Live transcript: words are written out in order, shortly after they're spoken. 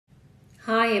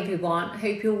Hi everyone,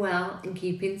 hope you're well and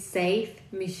keeping safe.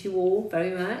 Miss you all very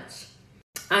much.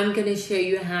 I'm going to show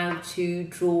you how to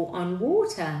draw on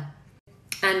water.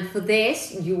 And for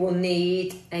this you will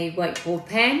need a whiteboard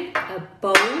pen, a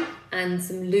bowl and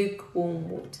some lukewarm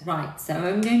water. Right, so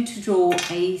I'm going to draw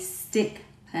a stick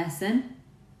person.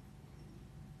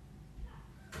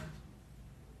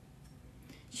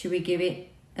 Should we give it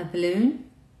a balloon?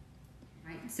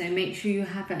 So make sure you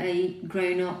have a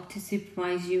grown-up to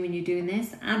supervise you when you're doing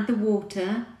this. Add the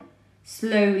water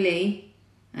slowly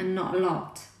and not a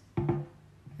lot.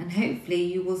 And hopefully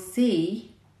you will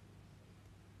see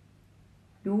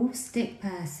your stick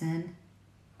person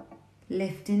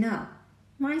lifting up.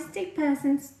 My stick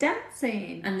person's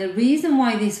dancing. And the reason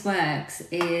why this works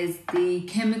is the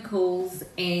chemicals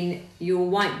in your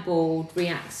whiteboard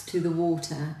reacts to the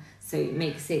water. So it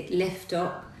makes it lift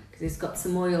up. It's got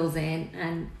some oils in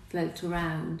and float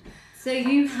around. So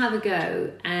you have a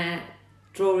go at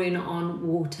drawing on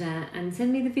water and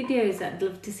send me the videos. I'd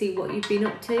love to see what you've been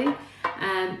up to.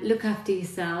 Look after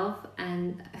yourself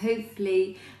and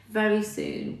hopefully very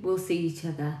soon we'll see each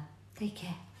other. Take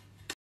care.